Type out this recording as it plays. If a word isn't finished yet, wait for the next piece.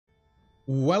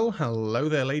Well, hello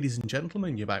there, ladies and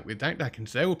gentlemen. You're back with Dak, and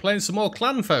today we're playing some more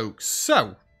Clanfolk.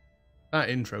 So, that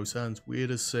intro sounds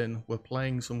weird as sin. We're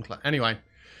playing some Anyway,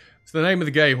 it's the name of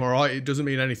the game, alright? It doesn't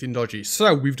mean anything dodgy.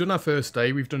 So, we've done our first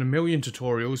day. We've done a million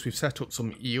tutorials. We've set up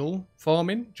some eel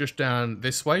farming just down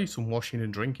this way. Some washing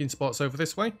and drinking spots over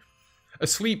this way. A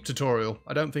sleep tutorial.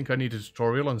 I don't think I need a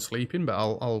tutorial on sleeping, but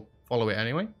I'll follow it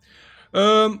anyway.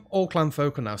 All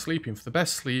Clanfolk are now sleeping. For the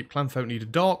best sleep, Clanfolk need a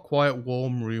dark, quiet,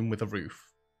 warm room with a roof.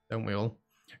 Don't we all?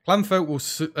 Clanfolk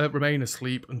will remain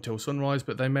asleep until sunrise,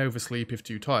 but they may oversleep if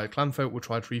too tired. Clanfolk will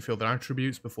try to refill their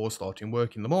attributes before starting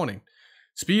work in the morning.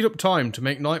 Speed up time to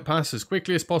make night pass as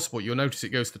quickly as possible. You'll notice it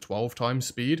goes to 12 times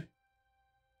speed.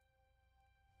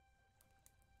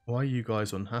 Why are you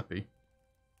guys unhappy?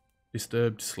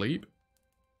 Disturbed sleep?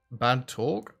 Bad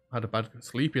talk? Had a bad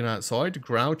sleeping outside,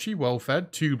 grouchy, well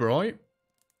fed, too bright.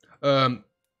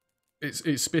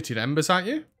 It's spitting embers at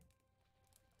you.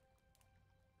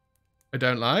 I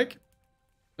don't like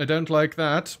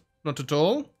that. Not at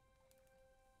all.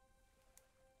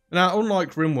 Now,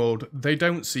 unlike RimWorld, they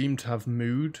don't seem to have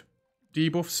mood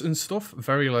debuffs and stuff.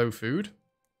 Very low food.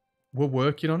 We're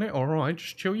working on it. Alright,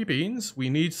 just chill your beans. We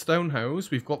need stone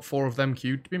hose. We've got 4 of them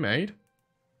queued to be made.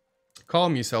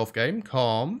 Calm yourself, game.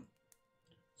 Calm.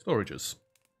 Storages.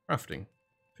 Crafting.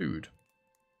 Food.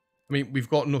 I mean, we've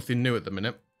got nothing new at the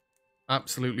minute.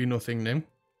 Absolutely nothing new.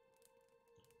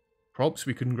 Crops,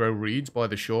 we can grow reeds by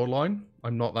the shoreline.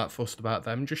 I'm not that fussed about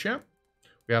them just yet.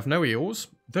 We have no eels.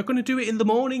 They're going to do it in the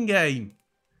morning game.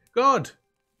 God.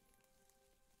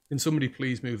 Can somebody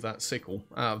please move that sickle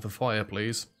out of the fire,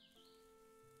 please?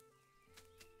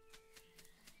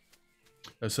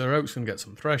 Sir Oak's going to get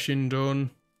some threshing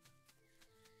done.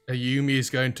 Ayumi is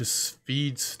going to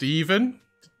feed Stephen.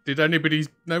 Did anybody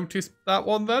notice that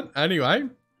one then? Anyway.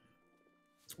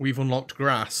 We've unlocked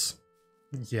grass.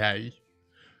 Yay.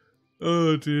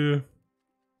 Oh dear.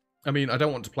 I mean, I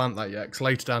don't want to plant that yet, because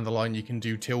later down the line you can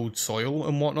do tilled soil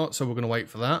and whatnot, so we're going to wait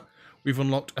for that. We've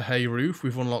unlocked a hay roof,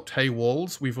 we've unlocked hay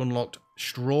walls, we've unlocked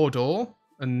straw door,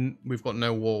 and we've got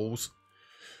no walls.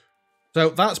 So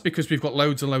that's because we've got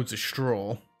loads and loads of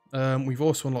straw. We've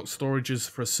also unlocked storages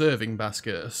for a serving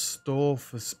basket,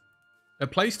 a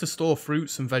place to store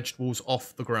fruits and vegetables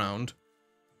off the ground.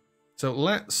 So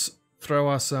let's throw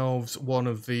ourselves one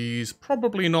of these,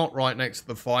 probably not right next to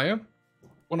the fire.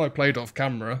 When I played off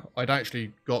camera, I'd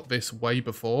actually got this way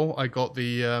before I got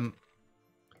the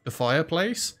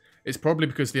fireplace. It's probably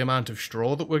because of the amount of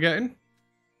straw that we're getting.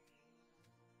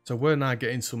 So we're now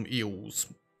getting some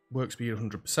eels. Work speed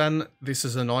 100%. This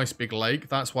is a nice big lake.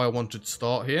 That's why I wanted to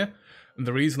start here. And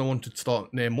the reason I wanted to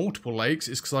start near multiple lakes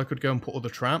is because I could go and put other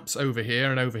traps over here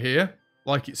and over here.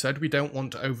 Like it said, we don't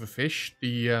want to overfish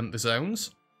the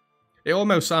zones. It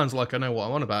almost sounds like I know what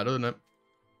I'm on about, doesn't it?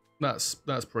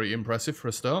 That's pretty impressive for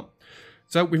a start.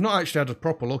 So we've not actually had a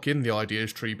proper look in the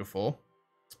ideas tree before.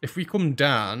 If we come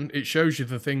down, it shows you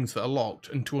the things that are locked.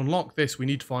 And to unlock this, we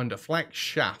need to find a flex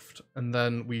shaft. And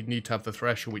then we need to have the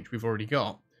thresher, which we've already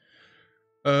got.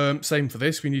 Same for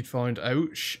this. We need to find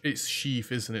oats. It's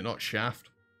sheaf, isn't it? Not shaft.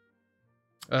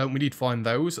 We need to find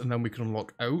those, and then we can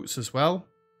unlock oats as well.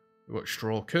 We've got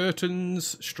straw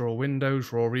curtains, straw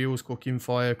windows, raw eels, cooking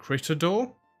fire, critter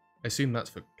door. I assume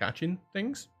that's for catching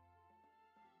things.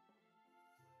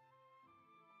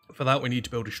 For that, we need to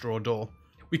build a straw door.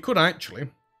 We could actually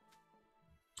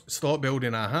start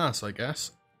building our house, I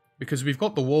guess, because we've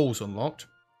got the walls unlocked.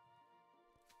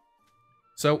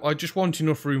 So I just want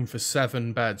enough room for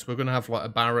 7 beds. We're going to have like a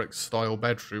barracks style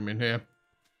bedroom in here.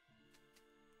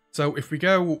 So if we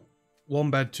go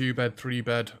 1 bed, 2 bed, 3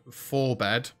 bed, 4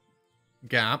 bed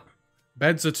gap,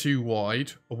 beds are too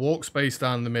wide, a walk space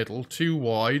down the middle, too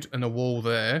wide, and a wall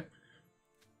there.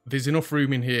 There's enough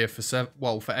room in here for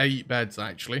for 8 beds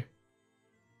actually.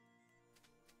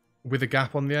 With a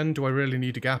gap on the end. Do I really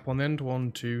need a gap on the end?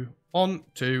 1,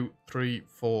 2, 3,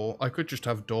 4. I could just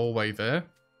have doorway there.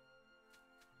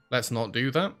 Let's not do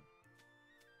that.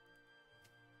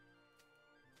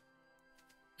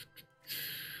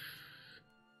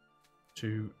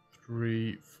 Two,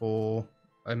 3, 4.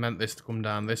 I meant this to come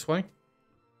down this way.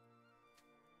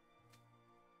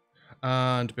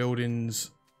 And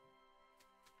buildings.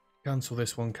 Cancel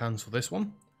this one, cancel this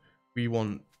one. We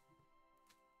want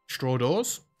straw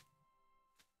doors.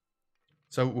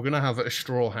 So we're going to have a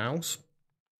straw house.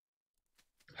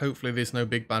 Hopefully there's no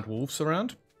big bad wolves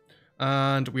around.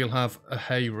 And we'll have a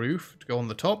hay roof to go on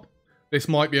the top. This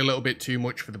might be a little bit too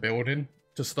much for the building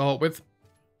to start with.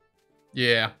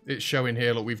 Yeah, it's showing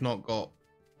here, look, we've not got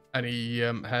any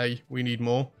hay. We need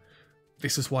more.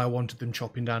 This is why I wanted them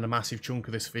chopping down a massive chunk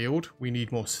of this field. We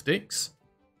need more sticks.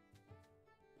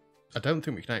 I don't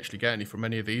think we can actually get any from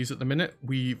any of these at the minute.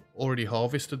 We've already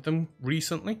harvested them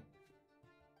recently.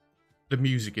 The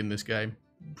music in this game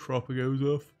proper goes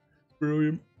off.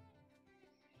 Brilliant.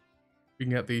 We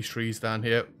can get these trees down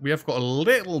here. We have got a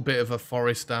little bit of a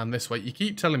forest down this way. You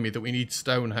keep telling me that we need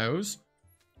stone hose.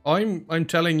 I'm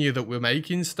telling you that we're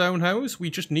making stone hose. We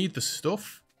just need the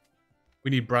stuff.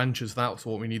 We need branches. That's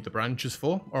what we need the branches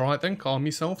for. All right then, calm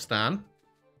yourselves down.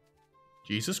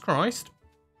 Jesus Christ.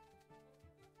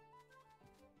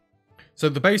 So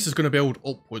the base is going to build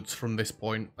upwards from this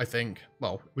point, I think.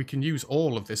 Well, we can use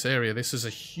all of this area. This is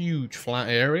a huge flat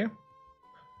area.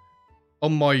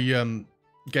 On my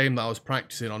game that I was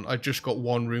practicing on, I just got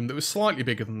one room that was slightly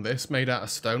bigger than this, made out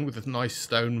of stone with a nice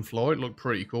stone floor. It looked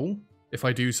pretty cool, if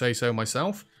I do say so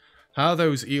myself. How are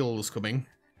those eels coming?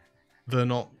 They're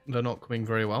not coming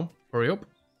very well. Hurry up.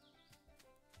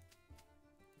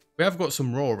 We have got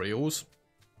some raw eels.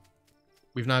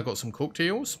 We've now got some cooked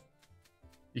eels.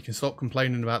 You can stop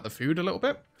complaining about the food a little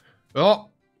bit. Oh!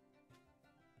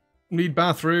 Need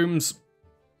bathrooms.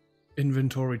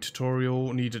 Inventory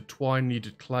tutorial. Needed twine,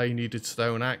 needed clay, needed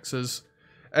stone axes.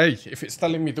 Hey, if it's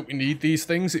telling me that we need these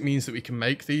things, it means that we can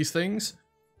make these things.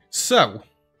 So,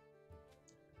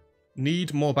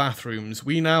 need more bathrooms.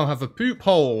 We now have a poop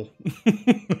hole.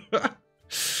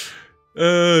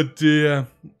 Oh dear.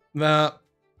 Now,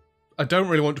 I don't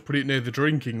really want to put it near the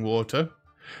drinking water.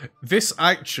 This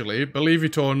actually, believe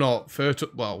it or not,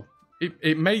 well,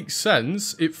 it makes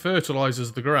sense. It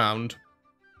fertilizes the ground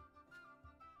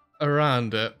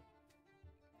around it.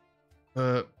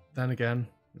 But then again,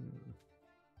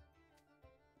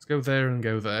 let's go there and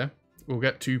go there. We'll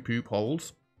get 2 poop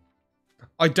holes.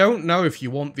 I don't know if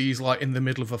you want these like in the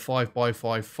middle of a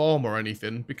 5x5 farm or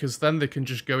anything, because then they can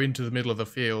just go into the middle of the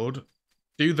field,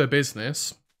 do their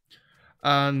business,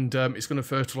 and it's going to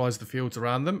fertilize the fields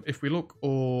around them. If we look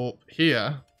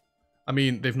here, I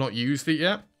mean, they've not used it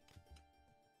yet,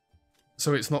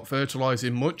 so it's not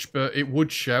fertilizing much, but it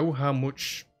would show how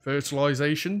much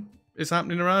fertilization is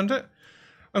happening around it.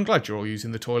 I'm glad you're all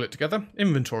using the toilet together.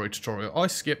 Inventory tutorial. I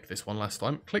skipped this one last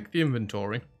time. Click the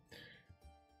inventory.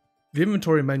 The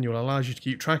inventory menu allows you to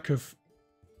keep track of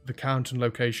the count and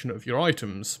location of your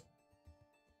items.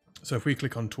 So if we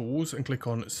click on tools and click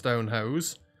on stone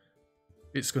hose,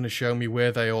 it's going to show me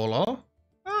where they all are.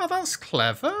 Ah, that's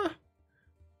clever.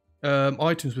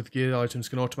 Items with gear items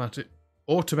can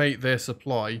automate their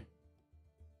supply.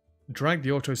 Drag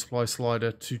the auto supply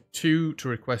slider to 2 to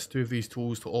request 2 of these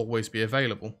tools to always be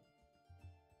available.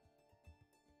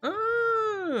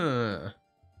 Ah,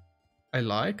 I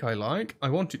like. I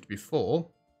want it to be 4.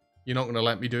 You're not going to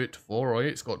let me do it to 4, are you?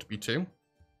 It's got to be 2.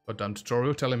 Goddamn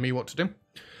tutorial telling me what to do.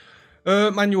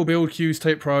 Manual build queues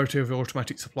take priority over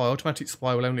automatic supply. Automatic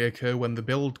supply will only occur when the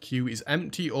build queue is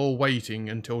empty or waiting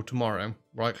until tomorrow.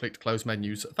 Right click to close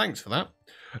menus. Thanks for that.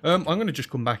 I'm going to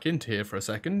just come back into here for a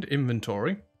second.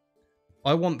 Inventory.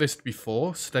 I want this to be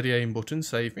 4. Steady aim button,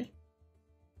 save me.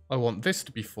 I want this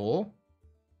to be 4.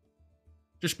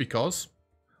 Just because.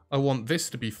 I want this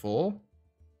to be 4.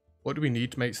 What do we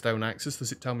need to make stone axes?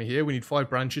 Does it tell me here? We need 5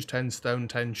 branches, 10 stone,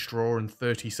 10 straw, and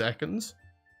 30 seconds.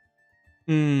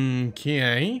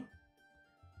 Okay.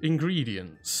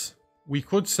 Ingredients. We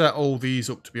could set all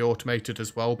these up to be automated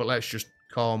as well, but let's just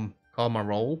calm my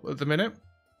roll at the minute.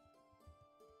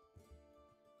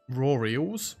 Raw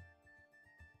eels.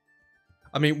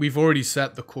 I mean, we've already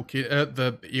set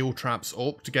the eel traps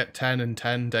up to get 10 and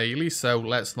 10 daily, so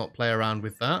let's not play around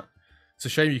with that. It's a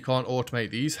shame you can't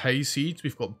automate these. Hay seeds,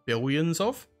 we've got billions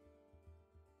of.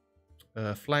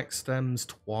 Flax stems,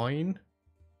 twine.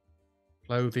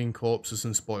 Clothing, corpses,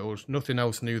 and spoiled. Nothing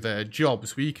else new there.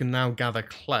 Jobs, we can now gather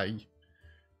clay.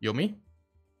 Yummy.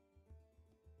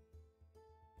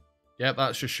 Yeah,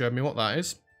 that's just showing me what that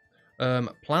is.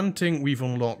 Planting, we've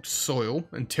unlocked soil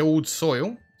and tilled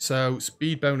soil. So,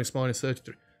 speed bonus minus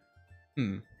 33.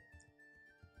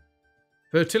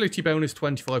 Fertility bonus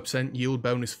 25%, yield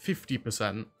bonus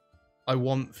 50%. I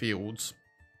want fields.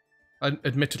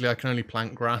 Admittedly, I can only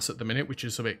plant grass at the minute, which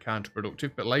is a bit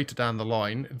counterproductive, but later down the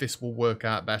line, this will work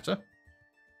out better.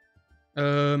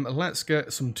 Let's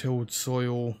get some tilled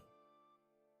soil.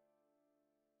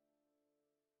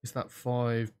 Is that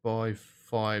 5 by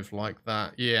 5 like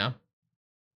that? Yeah.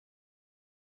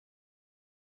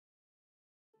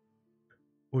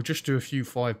 We'll just do a few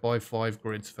 5 by 5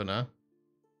 grids for now.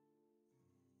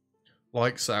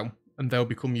 Like so. And they'll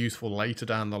become useful later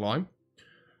down the line.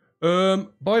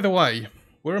 By the way,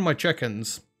 where are my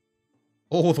chickens?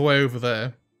 All the way over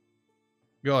there.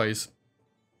 Guys.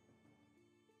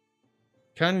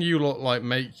 Can you lot, like,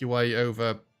 make your way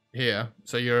over here?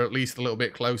 So you're at least a little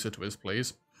bit closer to us,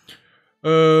 please.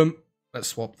 Let's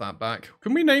swap that back.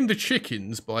 Can we name the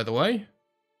chickens, by the way?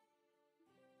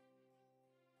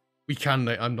 We can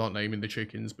name... I'm not naming the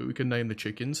chickens, but we can name the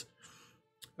chickens.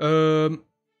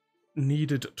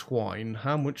 Needed twine.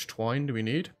 How much twine do we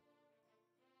need?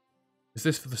 Is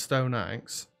this for the stone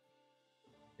axe?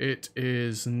 It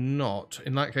is not.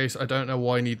 In that case, I don't know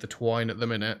why I need the twine at the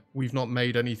minute. We've not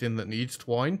made anything that needs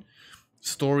twine.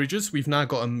 Storages, we've now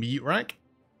got a meat rack.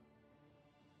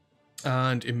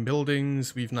 And in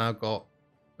buildings, we've now got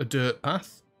a dirt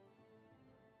path.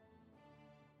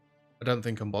 I don't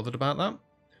think I'm bothered about that.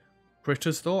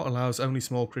 Critters, though, allows only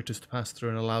small critters to pass through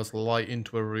and allows light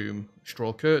into a room.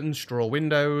 Straw curtains, straw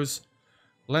windows.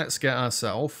 Let's get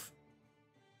ourselves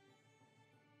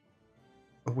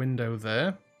a window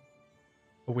there.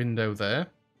 A window there.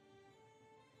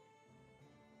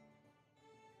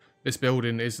 This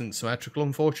building isn't symmetrical,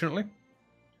 unfortunately.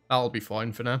 That'll be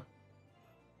fine for now.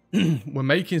 We're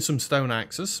making some stone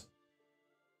axes.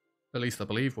 At least I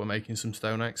believe we're making some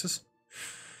stone axes.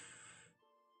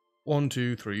 1,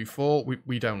 2, 3, 4.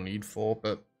 We don't need 4,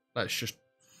 but let's just...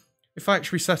 In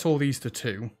fact, we set all these to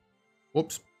 2.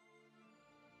 Whoops.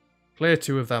 Clear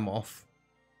 2 of them off.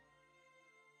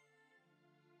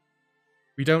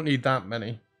 We don't need that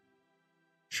many.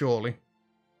 Surely.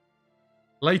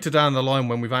 Later down the line,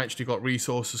 when we've actually got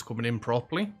resources coming in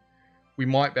properly, we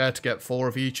might be able to get 4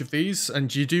 of each of these.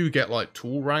 And you do get, like,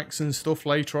 tool racks and stuff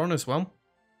later on as well.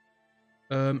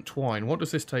 Twine. What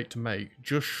does this take to make?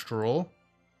 Just straw.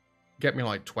 Get me,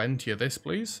 like, 20 of this,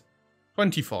 please.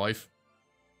 25.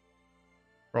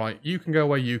 Right, you can go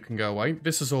away, you can go away.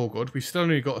 This is all good. We've still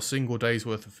only got a single day's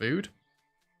worth of food.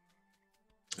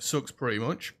 Sucks pretty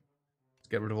much. Let's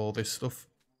get rid of all this stuff.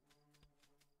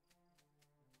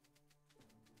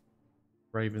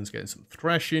 Raven's getting some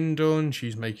threshing done.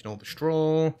 She's making all the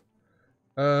straw.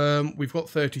 We've got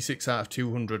 36 out of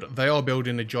 200. They are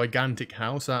building a gigantic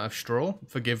house out of straw.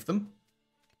 Forgive them.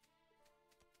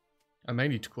 I may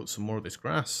need to cut some more of this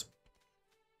grass.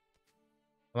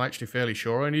 I'm actually fairly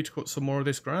sure I need to cut some more of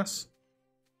this grass.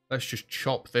 Let's just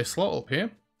chop this lot up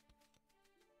here.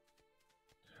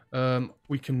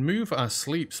 We can move our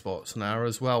sleep spots now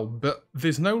as well, but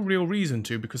there's no real reason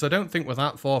to, because I don't think we're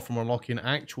that far from unlocking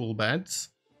actual beds.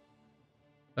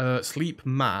 Sleep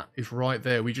mat is right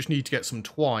there. We just need to get some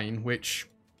twine, which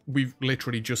we've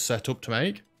literally just set up to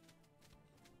make.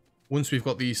 Once we've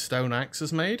got these stone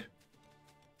axes made.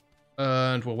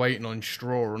 And we're waiting on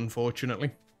straw,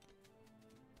 unfortunately.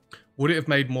 Would it have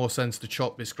made more sense to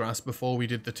chop this grass before we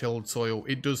did the tilled soil?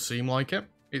 It does seem like it.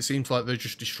 It seems like they're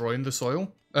just destroying the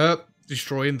soil.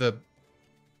 Destroying the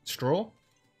straw.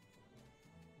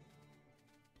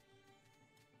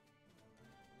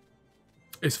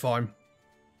 It's fine.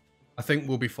 I think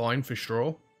we'll be fine for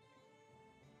straw.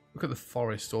 Look at the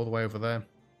forest all the way over there.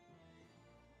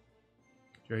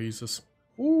 Jesus.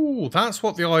 Ooh, that's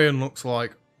what the iron looks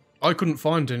like. I couldn't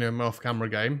find any in my off-camera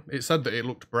game. It said that it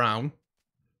looked brown.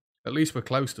 At least we're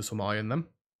close to some iron then.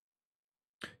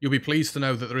 You'll be pleased to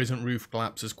know that there isn't roof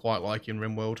collapses quite like in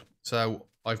RimWorld. So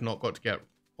I've not got to get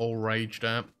all raged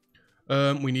out.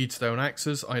 We need stone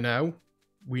axes, I know.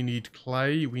 We need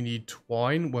clay, we need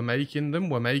twine. We're making them,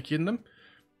 we're making them.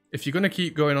 If you're going to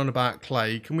keep going on about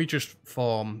clay, can we just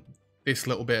farm this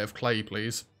little bit of clay,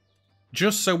 please?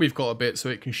 Just so we've got a bit so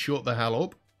it can shut the hell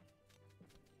up.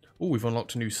 Oh, we've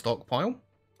unlocked a new stockpile.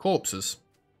 Corpses.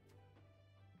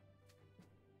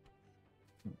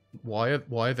 Why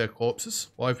are there corpses?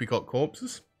 Why have we got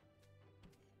corpses?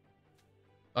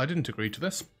 I didn't agree to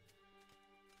this.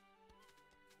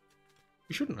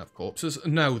 We shouldn't have corpses.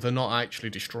 No, they're not actually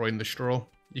destroying the straw.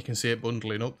 You can see it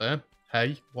bundling up there.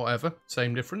 Hey, whatever.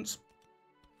 Same difference.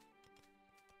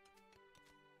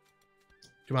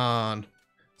 Come on.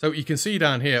 So you can see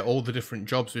down here all the different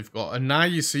jobs we've got. And now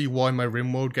you see why my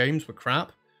RimWorld games were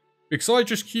crap. Because I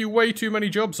just queue way too many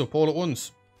jobs up all at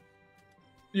once.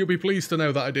 You'll be pleased to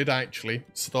know that I did actually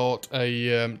start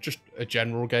a just a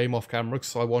general game off camera.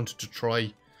 Because I wanted to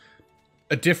try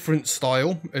a different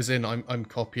style. As in I'm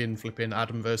copying, flipping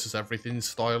Adam versus everything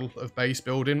style of base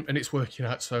building. And it's working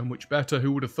out so much better.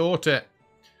 Who would have thought it?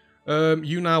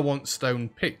 You now want stone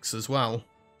picks as well.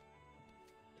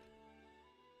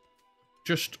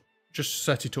 Just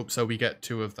set it up so we get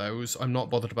 2 of those. I'm not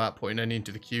bothered about putting any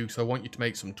into the queue, so I want you to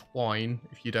make some twine,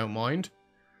 if you don't mind.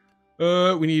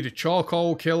 We need a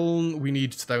charcoal kiln, we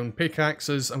need stone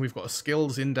pickaxes, and we've got a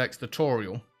skills index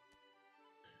tutorial.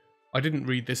 I didn't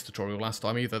read this tutorial last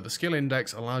time either. The skill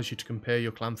index allows you to compare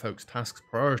your clanfolk's tasks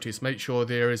priorities. Make sure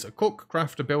there is a cook,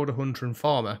 crafter, builder, hunter, and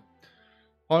farmer.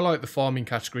 Highlight the farming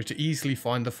category to easily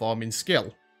find the farming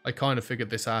skill. I kind of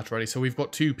figured this out already. So we've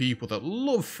got 2 people that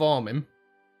love farming.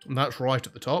 And that's right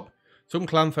at the top. Some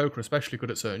clanfolk are especially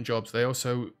good at certain jobs. They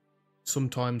also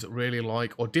sometimes really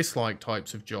like or dislike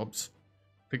types of jobs.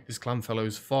 Pick this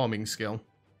clanfellow's farming skill.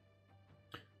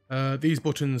 These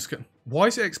buttons can... Why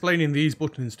is it explaining these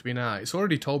buttons to me now? It's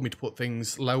already told me to put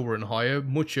things lower and higher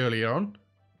much earlier on.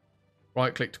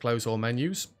 Right click to close all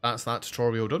menus. That's that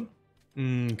tutorial done.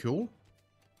 Cool.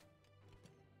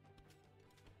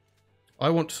 I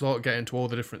want to start getting to all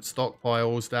the different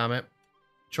stockpiles, damn it.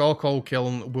 Charcoal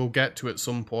kiln we'll get to at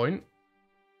some point.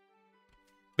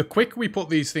 The quicker we put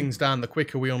these things down, the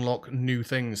quicker we unlock new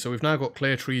things. So we've now got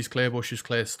clear trees, clear bushes,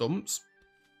 clear stumps.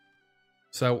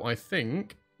 So I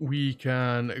think we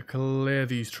can clear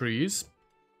these trees.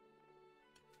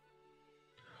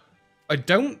 I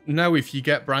don't know if you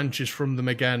get branches from them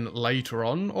again later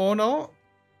on or not.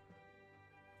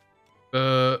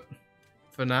 But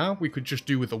for now, we could just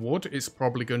do with the wood. It's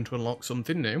probably going to unlock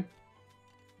something new.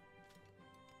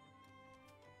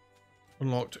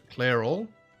 Unlocked clear all.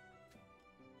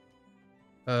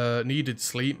 Needed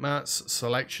sleep mats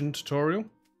selection tutorial.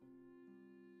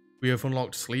 We have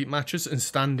unlocked sleep matches and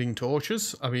standing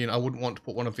torches. I mean, I wouldn't want to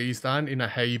put one of these down in a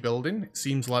hay building. It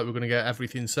seems like we're going to get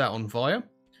everything set on fire.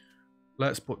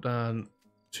 Let's put down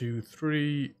 2,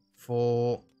 3,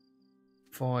 4,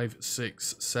 5,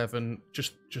 6, 7.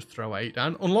 Just throw 8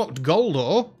 down. Unlocked gold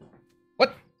ore.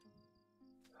 What?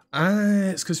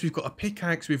 It's because we've got a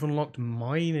pickaxe. We've unlocked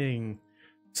mining.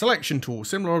 Selection tool.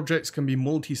 Similar objects can be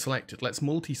multi-selected. Let's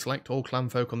multi-select all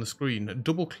clanfolk on the screen.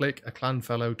 Double-click a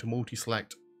clanfellow to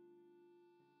multi-select.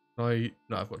 No,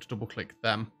 I've got to double-click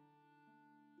them.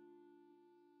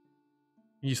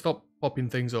 Can you stop popping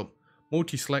things up?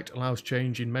 Multi-select allows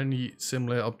change in many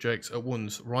similar objects at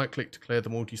once. Right-click to clear the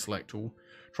multi-select tool.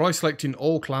 Try selecting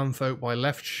all clanfolk by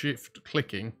left-shift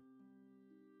clicking.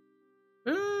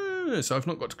 So I've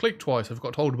not got to click twice. I've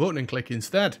got to hold a button and click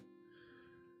instead.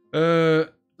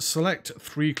 Select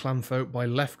 3 clanfolk by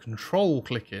left control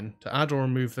clicking. To add or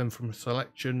remove them from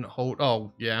selection, hold...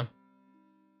 Oh, yeah.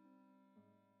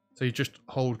 So you just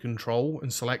hold control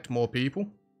and select more people.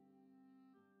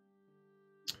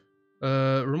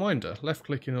 Reminder, left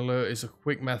clicking alert is a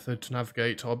quick method to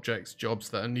navigate to objects, jobs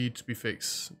that need to be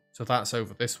fixed. So that's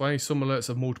over this way. Some alerts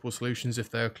have multiple solutions if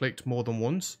they are clicked more than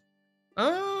once.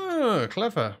 Ah,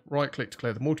 clever. Right click to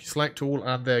clear the multi-select tool,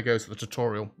 and there goes the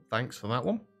tutorial. Thanks for that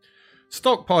one.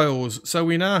 Stockpiles. So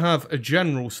we now have a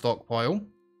general stockpile,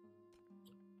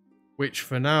 which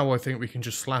for now I think we can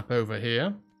just slap over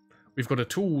here. We've got a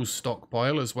tools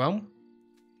stockpile as well.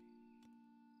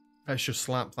 Let's just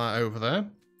slap that over there.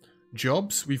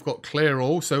 Jobs. We've got clear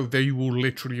all, so they will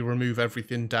literally remove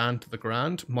everything down to the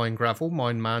ground. Mine gravel,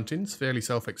 mine mountains. Fairly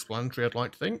self-explanatory, I'd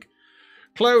like to think.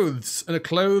 Clothes and a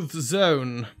clothes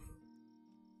zone.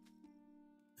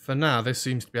 For now, this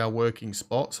seems to be our working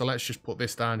spot, so let's just put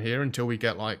this down here until we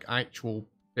get, like, actual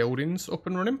buildings up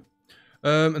and running.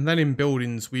 And then in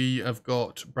buildings, we have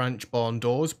got branch barn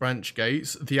doors, branch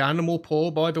gates. The animal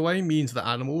paw, by the way, means that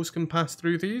animals can pass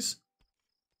through these.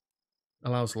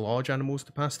 Allows large animals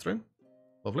to pass through.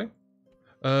 Lovely.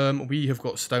 We have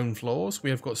got stone floors.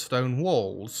 We have got stone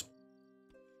walls.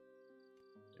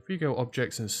 If we go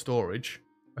objects and storage,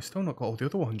 I've still not got all the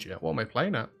other ones yet. What am I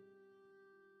playing at?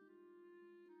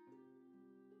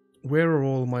 Where are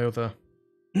all my other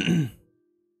my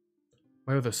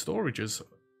other storages?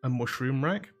 A mushroom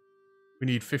rack. We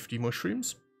need 50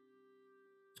 mushrooms.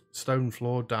 Stone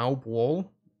floor, daub wall,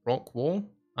 rock wall,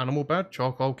 animal bed,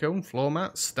 charcoal kiln, floor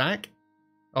mat, stack.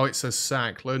 Oh, it says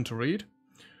sack. Learn to read.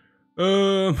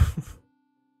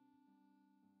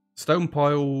 Stone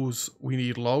piles, we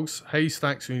need logs.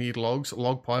 Haystacks, we need logs.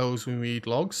 Log piles, we need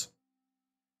logs.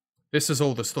 This is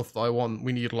all the stuff that I want.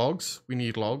 We need logs. We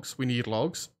need logs. We need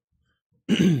logs.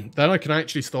 Then I can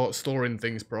actually start storing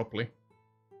things properly.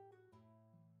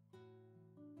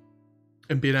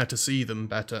 And being able to see them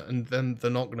better. And then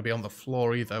they're not going to be on the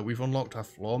floor either. We've unlocked our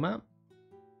floor mat.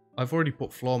 I've already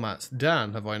put floor mats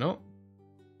down, have I not?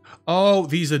 Oh,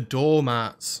 these are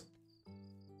doormats.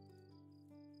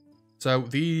 So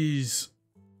these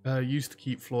used to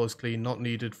keep floors clean, not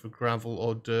needed for gravel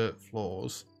or dirt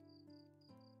floors.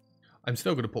 I'm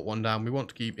still going to put one down. We want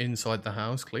to keep inside the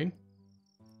house clean.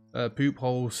 Poop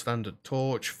hole, standard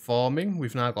torch, farming.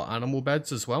 We've now got animal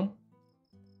beds as well.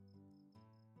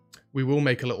 We will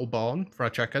make a little barn for our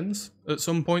chickens at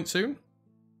some point soon.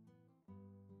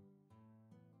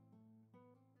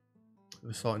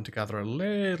 We're starting to gather a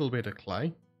little bit of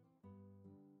clay.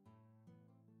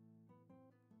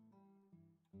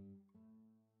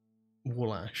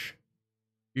 Wool ash.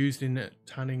 Used in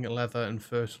tanning leather and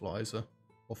fertilizer.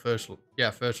 Or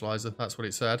fertilizer, that's what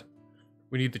it said.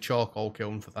 We need the charcoal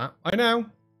kiln for that. I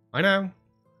know.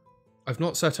 I've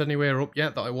not set anywhere up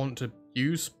yet that I want to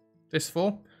use this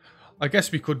for. I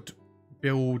guess we could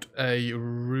build a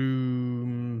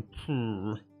room.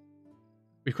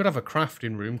 We could have a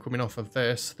crafting room coming off of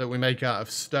this that we make out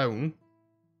of stone.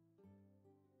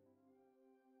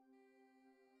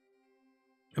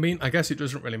 I mean, I guess it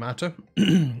doesn't really matter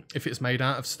if it's made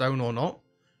out of stone or not,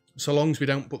 so long as we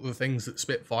don't put the things that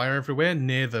spit fire everywhere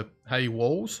near the hay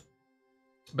walls.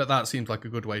 But that seems like a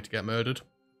good way to get murdered.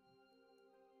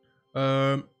 We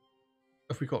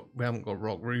haven't got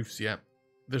rock roofs yet.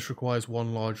 This requires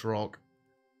one large rock.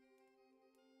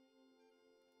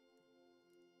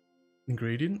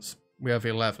 Ingredients? We have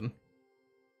 11.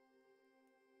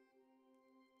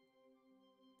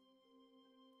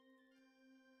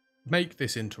 Make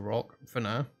this into rock for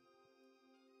now.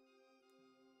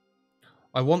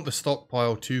 I want the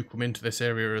stockpile to come into this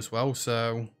area as well,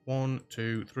 so 1,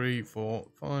 2, 3, 4,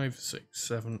 5, 6,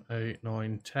 7, 8,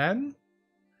 9, 10.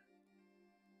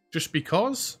 Just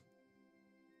because.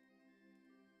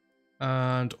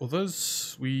 And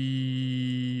others,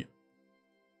 we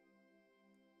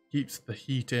keeps the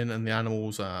heat in and the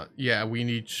animals are, yeah, we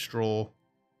need straw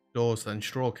doors then.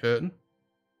 Straw curtain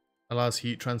allows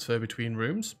heat transfer between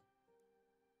rooms.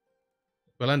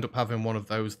 We'll end up having one of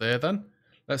those there then.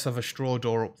 Let's have a straw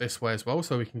door up this way as well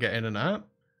so we can get in and out.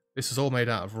 This is all made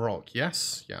out of rock.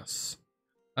 Yes, yes.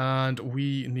 And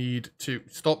we need to...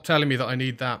 Stop telling me that I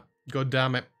need that. God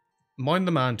damn it. Mine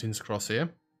the mountains across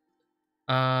here.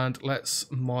 And let's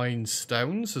mine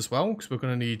stones as well, because we're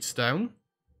going to need stone.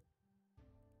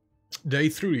 Day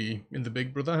 3 in the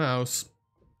Big Brother house.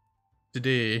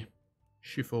 Today.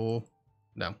 Shifor.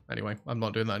 No, anyway, I'm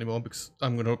not doing that anymore because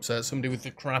I'm going to upset somebody with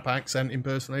the crap accent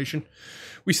impersonation.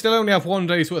 We still only have 1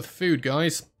 day's worth of food,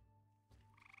 guys.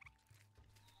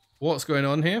 What's going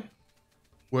on here?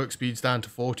 Work speed's down to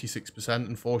 46%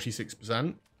 and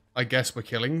 46%. I guess we're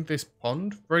killing this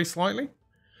pond very slightly.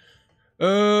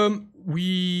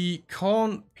 We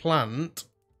can't plant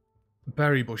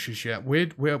berry bushes yet.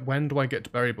 When do I get to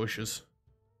berry bushes?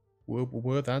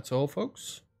 That's all,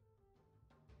 folks.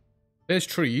 There's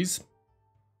trees.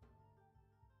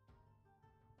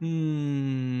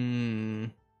 I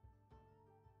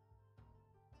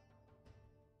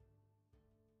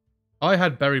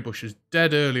had berry bushes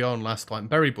dead early on last time.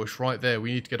 Berry bush right there.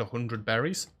 We need to get 100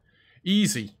 berries.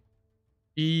 Easy.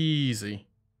 Easy.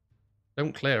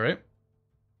 Don't clear it.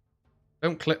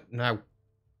 Don't clip now.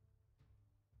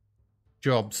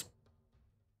 Jobs.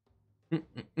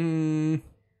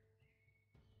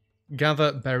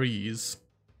 Gather berries.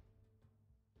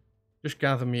 Just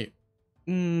gather me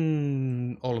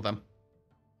all of them.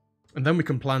 And then we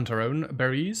can plant our own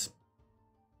berries.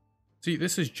 See,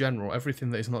 this is general.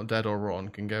 Everything that is not dead or rotten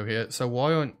can go here. So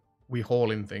why aren't we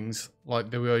hauling things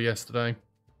like they were yesterday?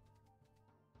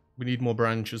 We need more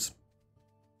branches.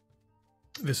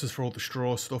 This is for all the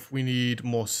straw stuff. We need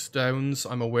more stones.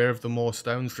 I'm aware of the more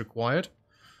stones required.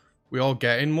 We are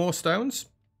getting more stones.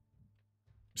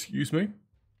 Excuse me.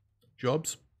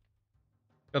 Jobs.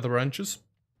 Other branches.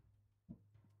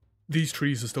 These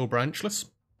trees are still branchless.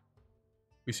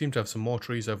 We seem to have some more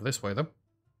trees over this way, though.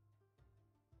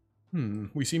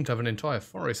 We seem to have an entire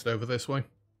forest over this way.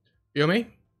 Yummy?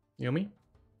 Yummy?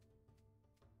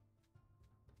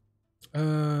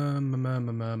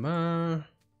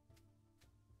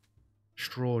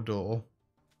 Straw door.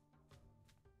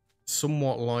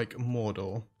 Somewhat like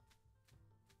Mordor.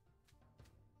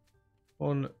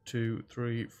 1, 2,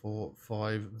 3, 4,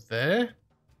 5 there.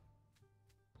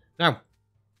 Now.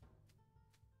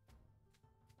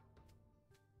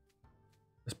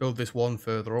 Let's build this one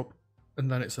further up. And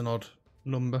then it's an odd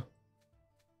number.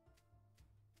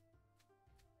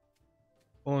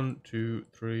 1, 2,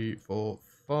 3, 4,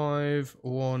 5.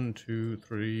 1, 2,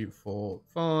 3, 4,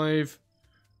 5.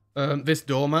 This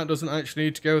doormat doesn't actually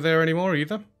need to go there anymore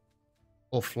either.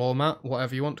 Or floor mat,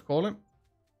 whatever you want to call it.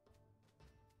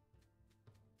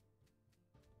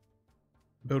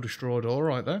 Build a straw door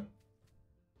right there.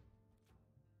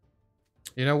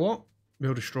 You know what?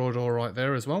 Build a straw door right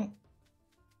there as well.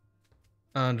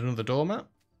 And another doormat.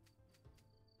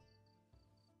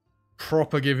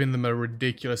 Proper giving them a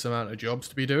ridiculous amount of jobs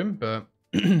to be doing, but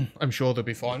I'm sure they'll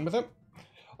be fine with it.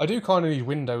 I do kind of need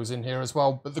windows in here as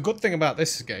well, but the good thing about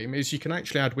this game is you can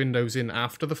actually add windows in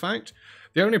after the fact.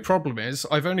 The only problem is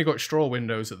I've only got straw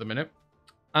windows at the minute,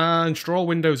 and straw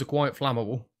windows are quite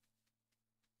flammable.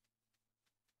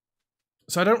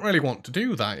 So I don't really want to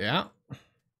do that yet.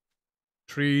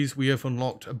 Trees, we have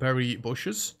unlocked berry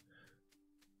bushes.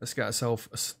 Let's get ourselves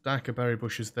a stack of berry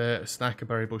bushes there, a stack of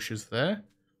berry bushes there.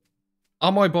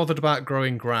 Am I bothered about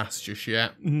growing grass just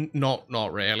yet?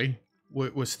 Not really.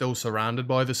 we're still surrounded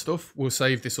by the stuff. We'll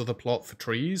save this other plot for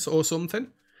trees or something.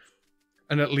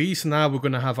 And at least now we're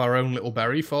going to have our own little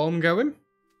berry farm going.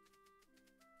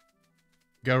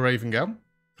 Go, Raven, go.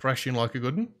 Threshing like a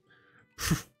good one.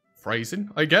 Phrasing,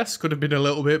 I guess. Could have been a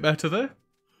little bit better there.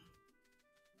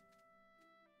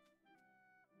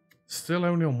 Still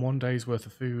only on 1 day's worth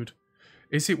of food.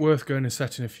 Is it worth going and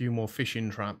setting a few more fishing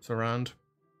traps around?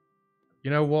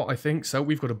 You know what? I think so.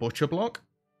 We've got a butcher block.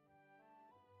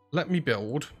 Let me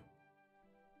build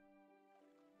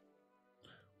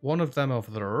one of them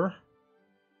over there.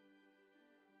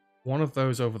 One of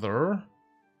those over there.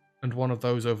 And one of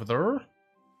those over there.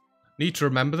 Need to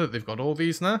remember that they've got all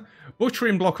these now.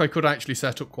 Butchering block I could actually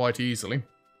set up quite easily.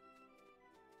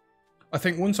 I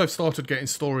think once I've started getting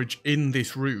storage in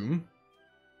this room,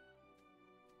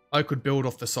 I could build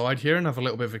off the side here and have a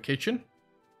little bit of a kitchen.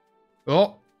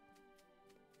 Oh,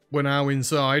 we're now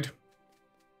inside.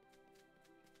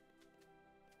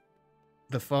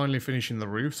 They're finally finishing the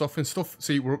roofs off and stuff.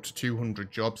 See, we're up to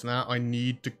 200 jobs now. I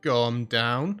need to calm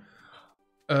down.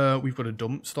 We've got a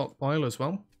dump stockpile as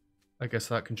well. I guess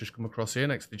that can just come across here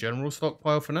next to the general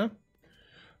stockpile for now.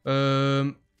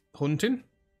 Hunting.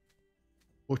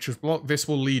 Butcher's block. This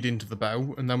will lead into the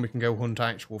bow, and then we can go hunt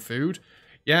actual food.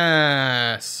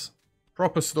 Yes!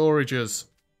 Proper storages.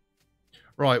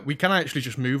 Right, we can actually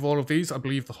just move all of these. I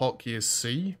believe the hotkey is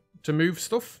C to move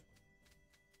stuff.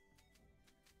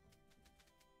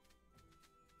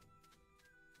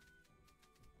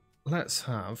 Let's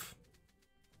have...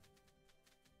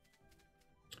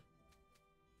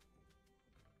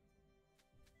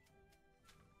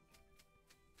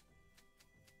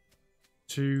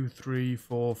 2, 3,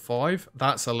 4, 5.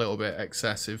 That's a little bit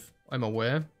excessive, I'm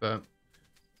aware, but...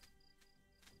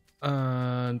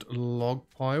 And log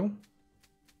pile.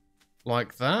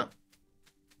 Like that.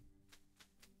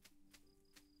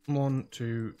 1,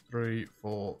 2, 3,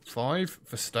 4, 5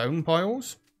 for stone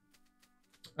piles.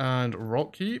 And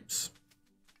rock heaps.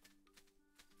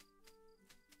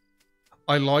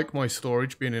 I like my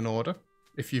storage being in order.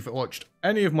 If you've watched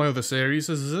any of my other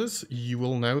series, you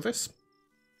will know this.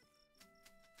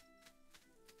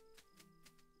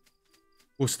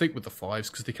 We'll stick with the 5s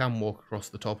because they can walk across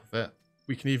the top of it.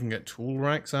 We can even get tool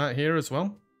racks out here as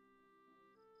well.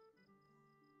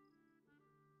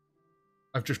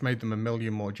 I've just made them a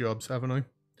million more jobs, haven't I?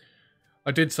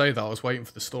 I did say that I was waiting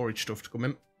for the storage stuff to come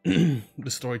in. The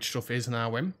storage stuff is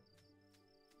now in.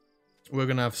 We're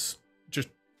going to have just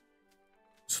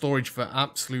storage for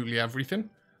absolutely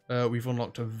everything. We've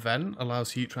unlocked a vent,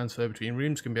 allows heat transfer between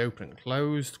rooms, can be open and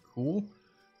closed. Cool.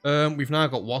 We've now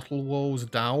got wattle walls,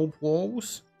 daub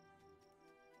walls.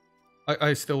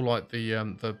 I still like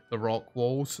the rock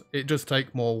walls. It does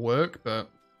take more work, but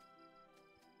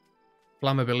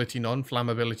flammability none,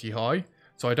 flammability high.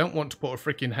 So I don't want to put a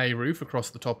freaking hay roof across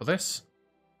the top of this.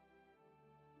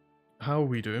 How are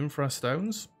we doing for our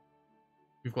stones?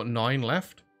 We've got 9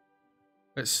 left.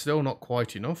 It's still not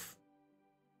quite enough.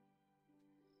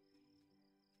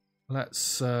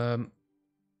 Let's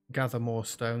gather more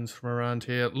stones from around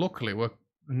here. Luckily, we're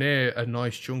near a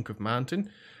nice chunk of mountain.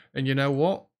 And you know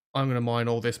what? I'm going to mine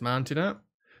all this mountain out.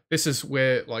 This is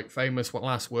where, like, famous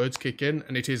last words kick in.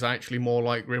 And it is actually more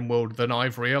like Grimworld than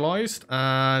I've realised.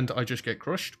 And I just get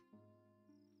crushed.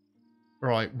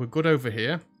 Right, we're good over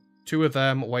here. 2 of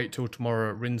them, wait till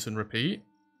tomorrow, rinse and repeat.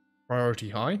 Priority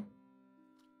high.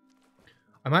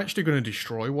 I'm actually going to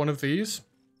destroy one of these.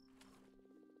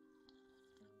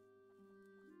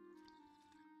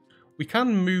 We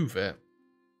can move it.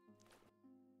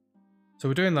 So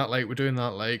we're doing that lake, we're doing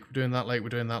that lake, we're doing that lake, we're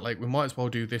doing that lake. We might as well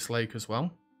do this lake as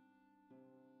well.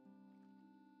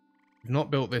 You've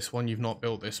not built this one, you've not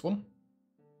built this one.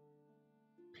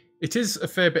 It is a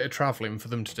fair bit of travelling for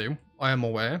them to do, I am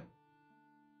aware.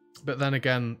 But then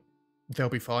again, they'll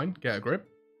be fine, get a grip.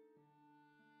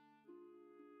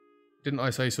 Didn't I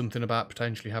say something about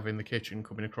potentially having the kitchen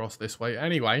coming across this way?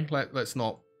 Anyway, let's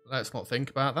not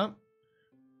think about that.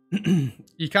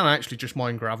 You can actually just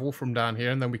mine gravel from down here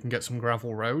and then we can get some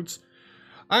gravel roads.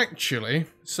 Actually,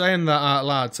 saying that out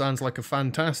loud sounds like a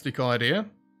fantastic idea.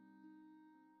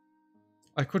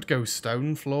 I could go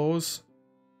stone floors,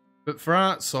 but for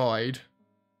outside...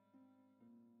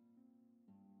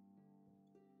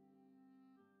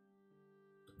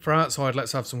 For outside,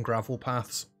 let's have some gravel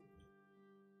paths.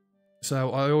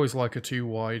 So I always like a 2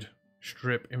 wide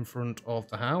strip in front of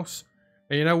the house.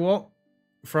 And you know what?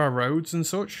 For our roads and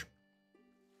such,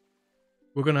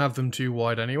 we're going to have them 2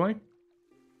 wide anyway.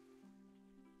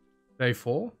 Day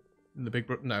 4 in the big...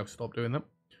 No, stop doing that.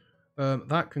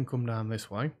 That can come down this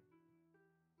way.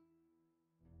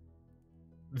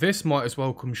 This might as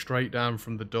well come straight down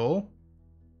from the door.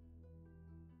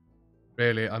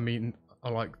 Really, I mean, I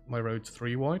like my roads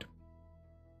 3 wide.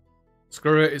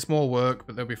 Screw it, it's more work,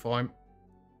 but they'll be fine.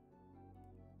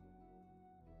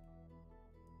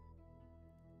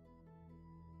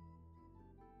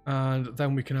 And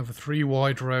then we can have a 3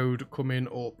 wide road coming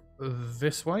up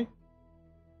this way.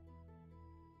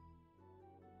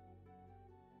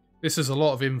 This is a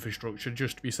lot of infrastructure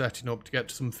just to be setting up to get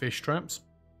to some fish traps.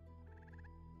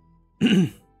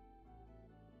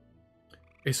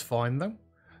 It's fine though.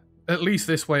 At least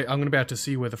this way I'm going to be able to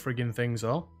see where the friggin' things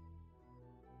are.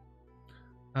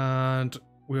 And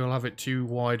we'll have it 2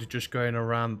 wide just going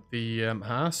around the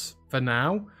house for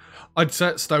now. I'd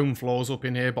set stone floors up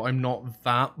in here, but I'm not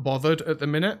that bothered at the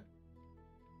minute.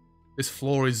 This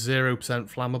floor is 0%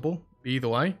 flammable, either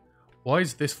way. Why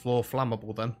is this floor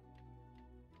flammable then?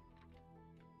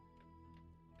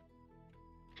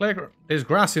 There's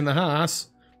grass in the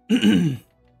house.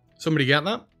 Somebody get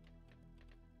that?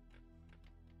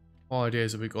 What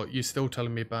ideas have we got? You're still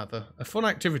telling me about a fun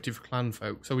activity for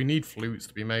Clanfolk. So we need flutes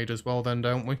to be made as well then,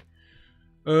 don't we?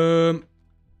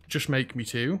 Just make me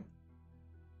 2.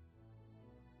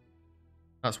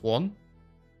 That's 1,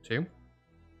 2.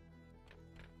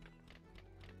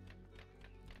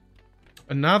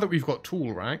 And now that we've got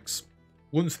tool racks,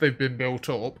 once they've been built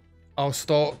up, I'll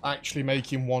start actually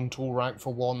making 1 tool rack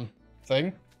for 1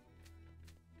 thing.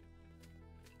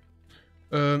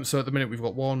 So at the minute we've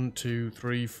got 1, 2,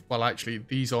 3. Well, actually,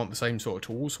 these aren't the same sort of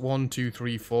tools. 1, 2,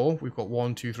 3, 4. We've got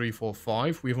 1, 2, 3, 4,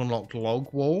 5. We've unlocked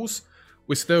log walls.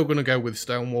 We're still going to go with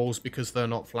stone walls because they're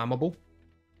not flammable.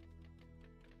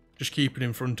 Just keep it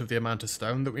in front of the amount of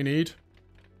stone that we need.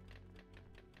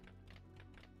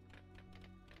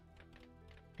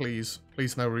 Please,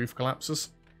 please no roof collapses.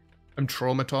 I'm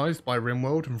traumatized by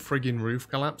RimWorld and friggin' roof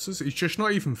collapses. It's just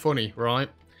not even funny, right?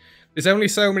 There's only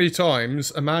so many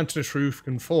times a mountainous roof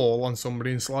can fall on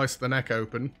somebody and slice the neck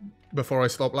open before I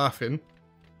stop laughing.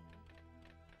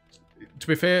 To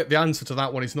be fair, the answer to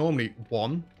that one is normally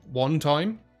one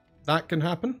time that can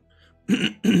happen.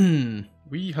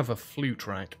 We have a flute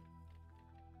rack.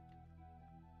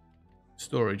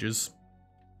 Storages.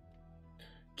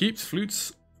 Keeps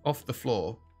flutes off the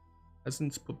floor.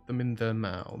 Peasants put them in their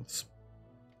mouths.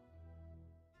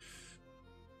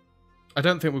 I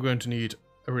don't think we're going to need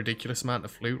a ridiculous amount of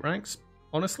flute racks,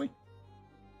 honestly.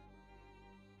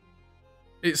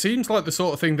 It seems like the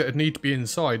sort of thing that would need to be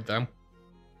inside, though.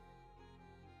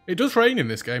 It does rain in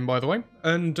this game, by the way,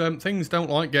 and things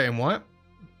don't like getting wet.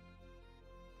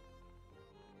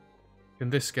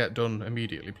 Can this get done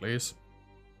immediately, please?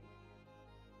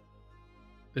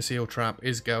 This eel trap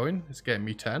is going. It's getting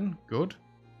me 10. Good.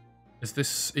 Is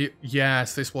this...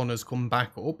 Yes, this one has come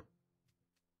back up.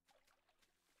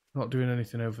 Not doing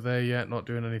anything over there yet. Not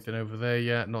doing anything over there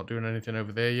yet. Not doing anything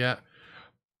over there yet.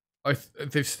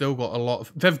 They've still got a lot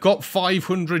of... They've got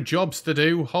 500 jobs to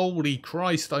do. Holy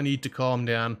Christ, I need to calm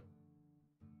down.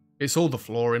 It's all the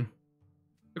flooring.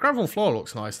 The gravel floor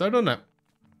looks nice though, doesn't it?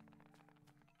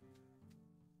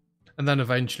 And then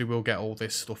eventually we'll get all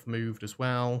this stuff moved as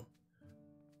well.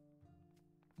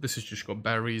 This has just got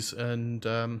berries and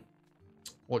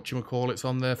whatchamacallit's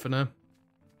on there for now.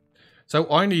 So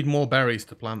I need more berries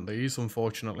to plant these,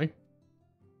 unfortunately.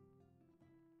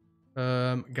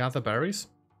 Gather berries.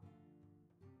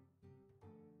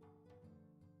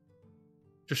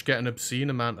 Just get an obscene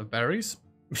amount of berries.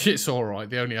 It's alright,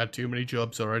 they only had too many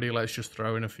jobs already. Let's just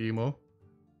throw in a few more.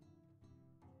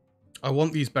 I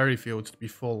want these berry fields to be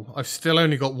full. I've still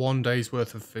only got 1 day's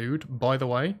worth of food, by the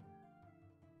way.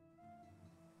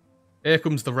 Here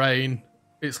comes the rain.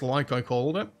 It's like I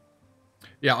called it.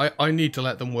 Yeah, I need to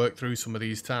let them work through some of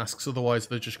these tasks, otherwise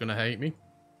they're just going to hate me.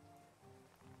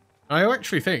 I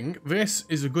actually think this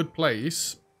is a good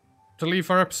place to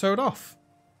leave our episode off.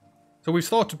 So we've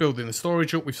started building the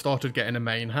storage up, we've started getting a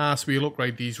main house, we'll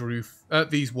upgrade these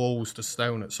walls to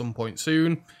stone at some point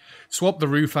soon. Swap the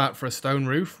roof out for a stone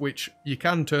roof, which you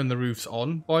can turn the roofs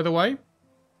on, by the way.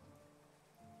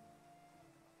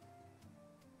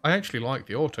 I actually like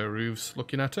the auto roofs,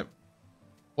 looking at it.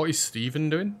 What is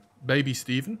Stephen doing? Baby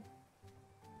Stephen?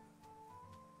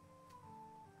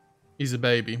 He's a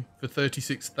baby for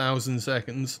 36,000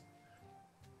 seconds.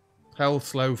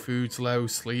 Health low, food's low,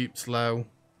 sleep's low.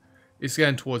 It's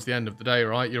getting towards the end of the day,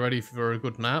 right? You're ready for a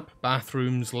good nap.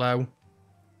 Bathroom's low.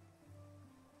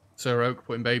 Sir Oak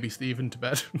putting baby Stephen to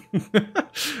bed.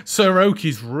 Sir Oak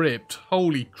is ripped.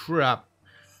 Holy crap.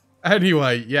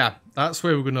 Anyway, yeah, that's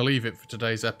where we're going to leave it for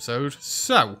today's episode.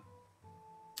 So,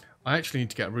 I actually need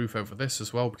to get a roof over this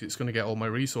as well, because it's going to get all my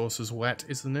resources wet,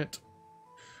 isn't it?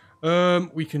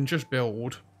 We can just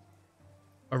build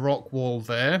a rock wall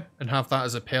there and have that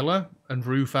as a pillar and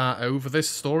roof out over this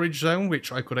storage zone,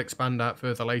 which I could expand out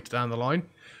further later down the line.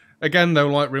 Again, though,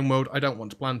 like RimWorld, I don't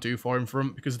want to plan too far in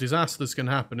front because disasters can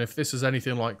happen. If this is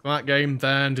anything like that game,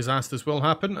 then disasters will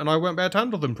happen and I won't be able to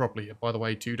handle them properly. By the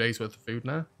way, 2 days worth of food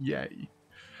now. Yay.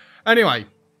 Anyway,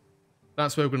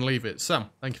 that's where we're going to leave it. So,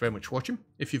 thank you very much for watching.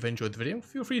 If you've enjoyed the video,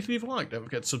 feel free to leave a like. Don't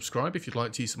forget to subscribe if you'd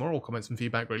like to see some more. All comments and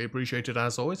feedback really appreciated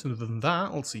as always. And other than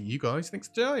that, I'll see you guys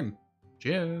next time.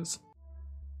 Cheers.